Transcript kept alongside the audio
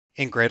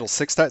In Gradle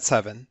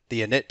 6.7,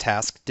 the init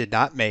task did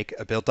not make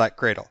a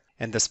build.gradle,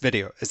 and this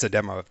video is a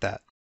demo of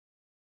that.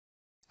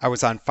 I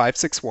was on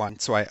 5.6.1,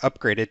 so I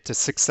upgraded to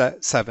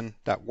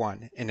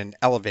 6.7.1 in an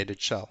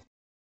elevated shell.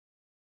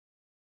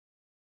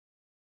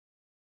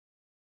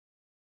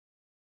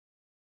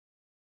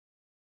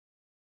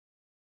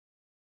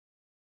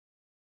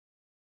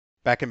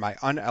 Back in my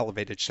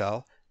unelevated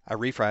shell, I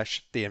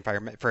refresh the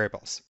environment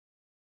variables.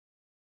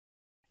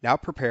 Now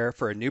prepare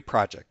for a new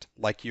project,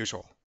 like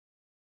usual.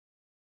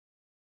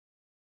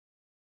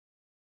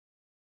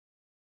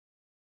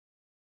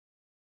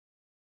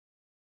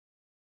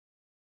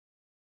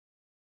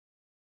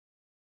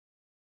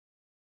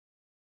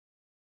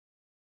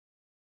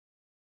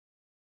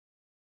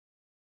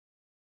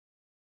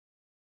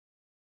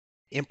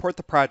 Import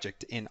the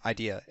project in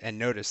IDEA and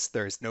notice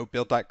there is no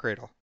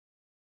build.gradle.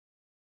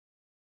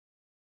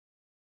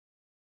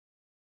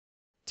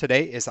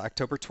 Today is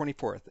October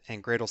 24th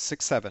and Gradle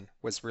 6.7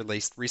 was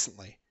released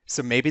recently,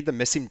 so maybe the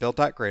missing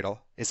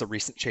build.gradle is a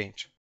recent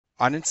change.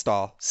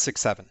 Uninstall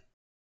 6.7.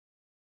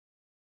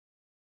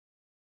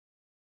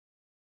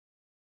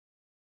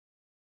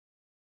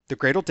 The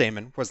Gradle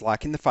daemon was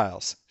locking the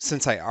files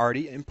since I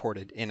already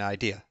imported in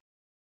IDEA.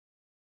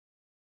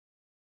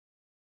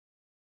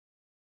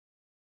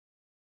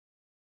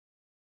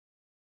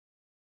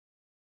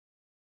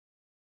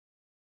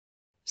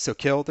 So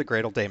kill the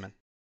Gradle daemon.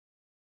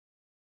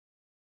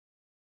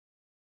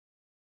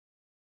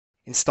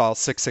 Install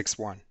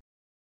 6.6.1.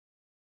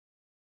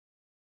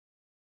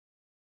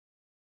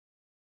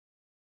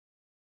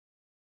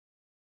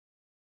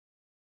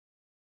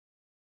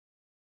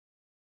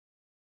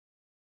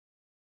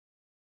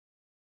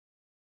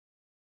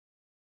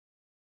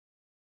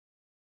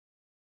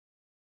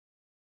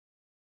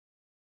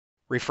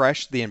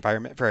 Refresh the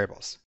environment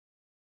variables.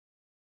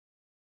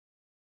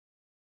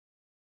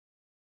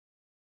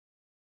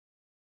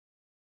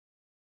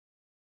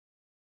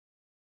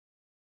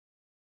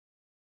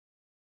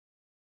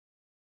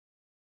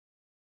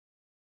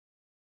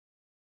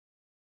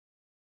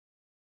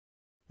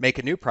 Make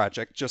a new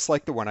project just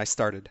like the one I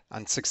started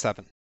on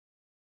 6.7.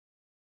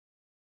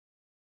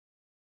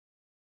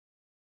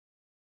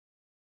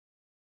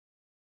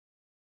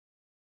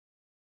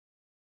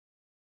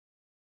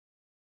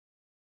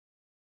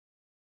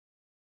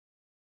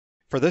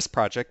 For this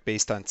project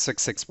based on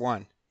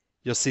 6.6.1,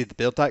 you'll see the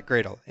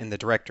build.gradle in the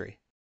directory,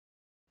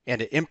 and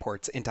it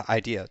imports into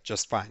IDEA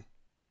just fine.